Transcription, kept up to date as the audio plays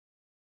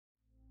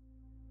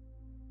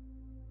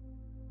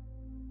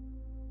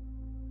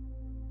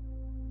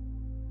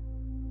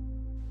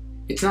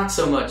It's not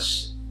so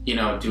much, did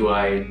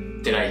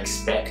I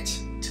expect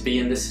to be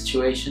in this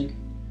situation?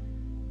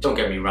 Don't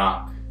get me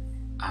wrong.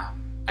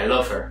 I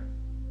love her,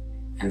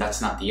 and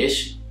that's not the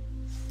issue.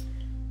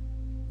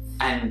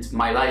 And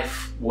my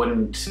life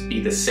wouldn't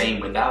be the same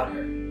without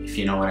her, if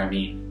you know what I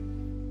mean.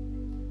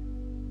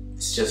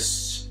 It's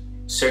just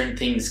certain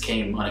things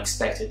came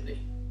unexpectedly,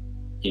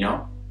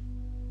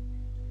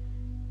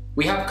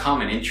 We have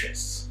common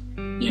interests.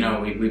 We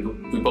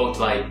both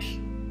like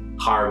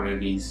horror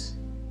movies,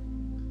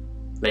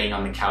 laying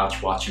on the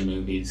couch watching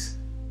movies,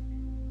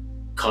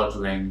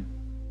 cuddling,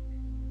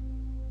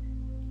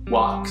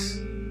 walks.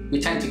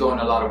 We tend to go on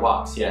a lot of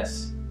walks,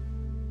 yes.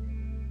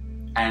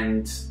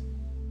 And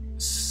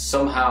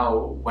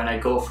somehow when I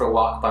go for a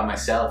walk by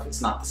myself,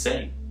 it's not the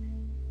same.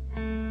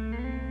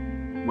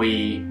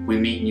 We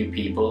meet new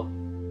people.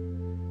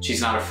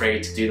 She's not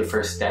afraid to do the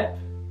first step.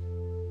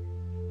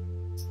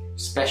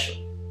 Special.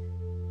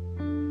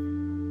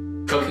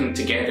 Cooking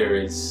together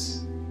is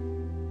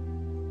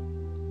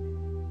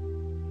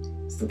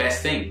the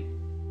best thing.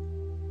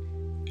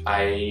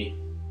 I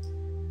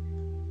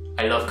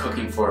love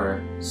cooking for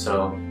her,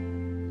 so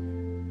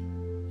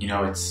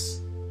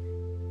it's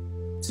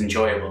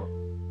enjoyable.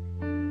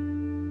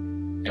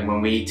 And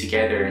when we eat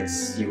together,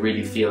 you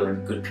really feel a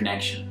good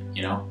connection,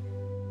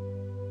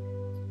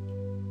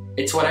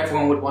 It's what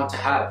everyone would want to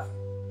have.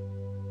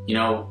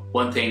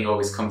 One thing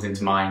always comes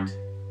into mind.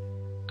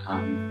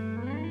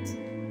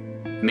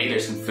 Made her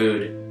some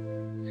food,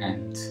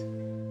 and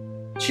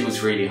she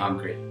was really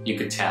hungry. You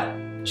could tell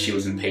she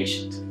was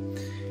impatient.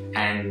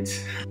 And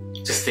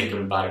just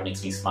thinking about it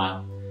makes me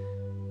smile.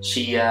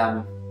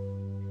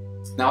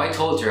 Now I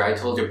told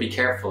her, be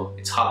careful,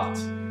 it's hot.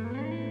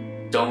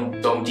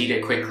 Don't eat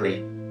it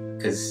quickly,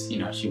 because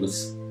she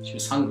was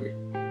hungry.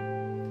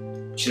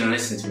 She didn't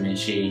listen to me.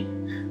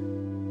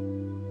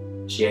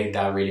 She ate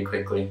that really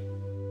quickly,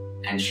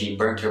 and she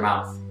burnt her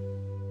mouth.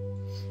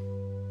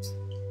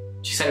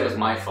 She said it was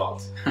my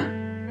fault.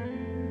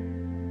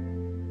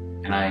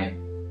 And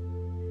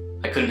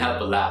I couldn't help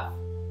but laugh.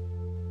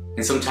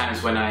 And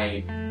sometimes when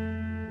I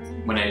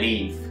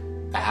leave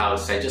the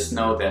house, I just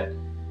know that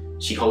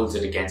she holds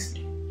it against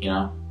me,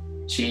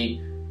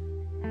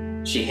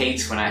 She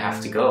hates when I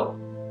have to go.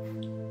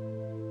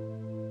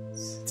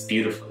 It's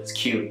beautiful, it's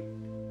cute.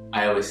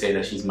 I always say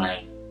that she's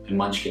my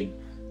munchkin.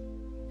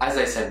 As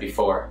I said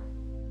before,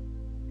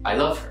 I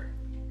love her,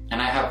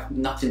 and I have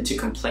nothing to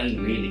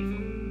complain really.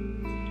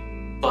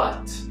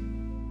 But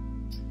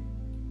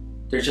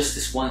there's just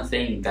this one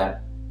thing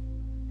that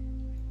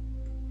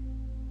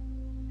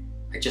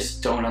I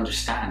just don't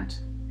understand.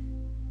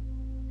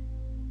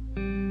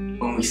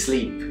 When we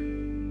sleep,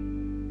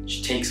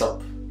 she takes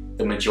up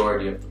the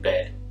majority of the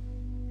bed.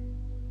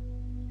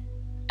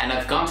 And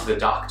I've gone to the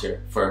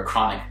doctor for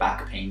chronic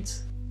back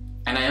pains.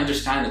 And I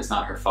understand it's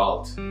not her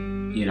fault.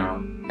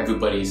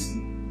 Everybody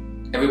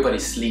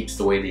sleeps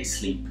the way they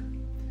sleep.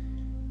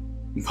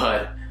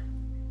 But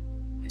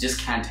I just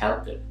can't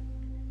help it.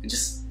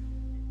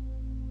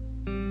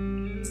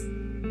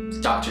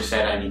 The doctor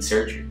said I need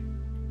surgery.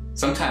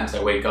 Sometimes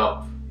I wake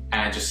up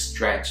and I just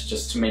stretch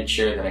just to make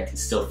sure that I can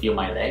still feel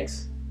my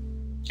legs.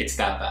 It's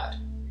that bad.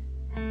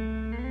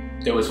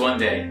 There was one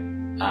day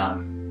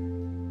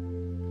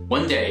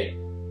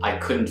I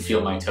couldn't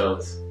feel my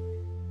toes.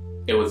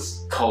 It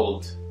was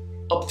cold,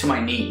 up to my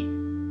knee.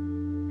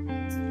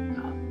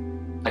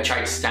 I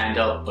tried to stand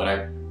up, but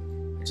I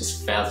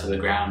just fell to the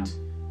ground.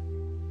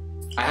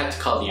 I had to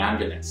call the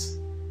ambulance.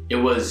 It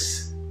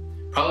was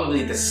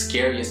probably the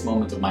scariest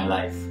moment of my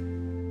life.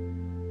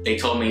 They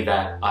told me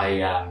that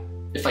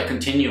if I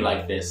continue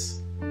like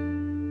this,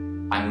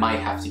 I might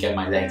have to get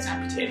my legs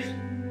amputated.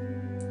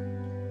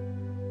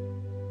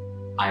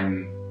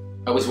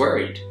 I was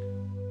worried.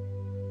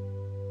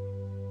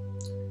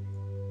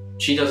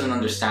 She doesn't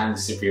understand the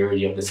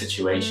severity of the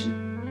situation.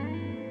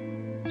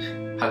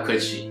 How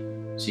could she?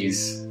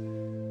 She's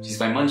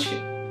my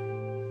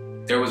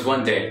munchkin. There was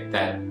one day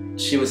that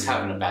she was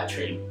having a bad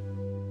dream.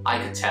 I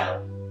could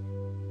tell.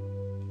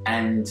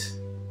 And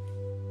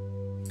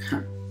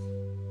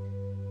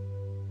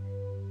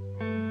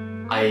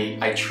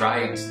I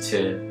tried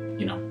to,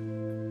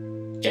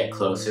 get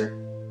closer,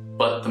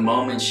 but the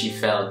moment she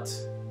felt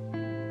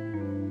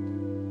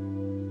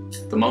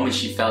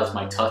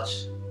my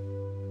touch,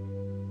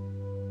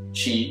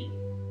 she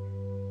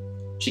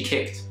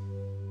kicked.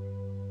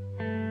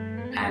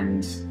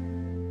 And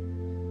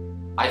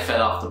I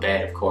fell off the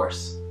bed, of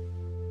course.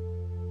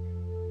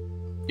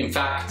 In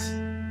fact,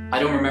 I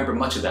don't remember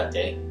much of that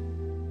day.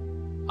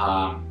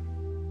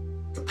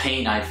 The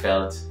pain I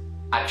felt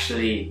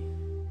actually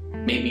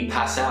made me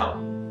pass out.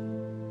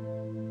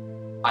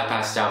 I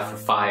passed out for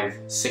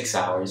 5-6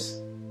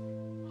 hours.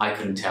 I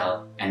couldn't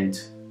tell, and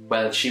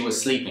well, she was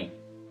sleeping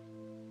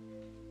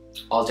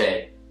all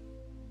day.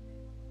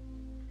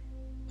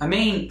 My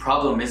main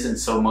problem isn't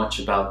so much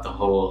about the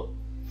whole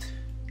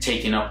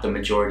taking up the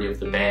majority of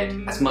the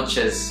bed, as much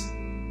as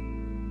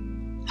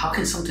how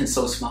can something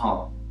so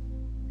small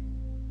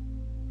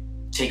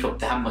take up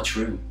that much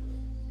room?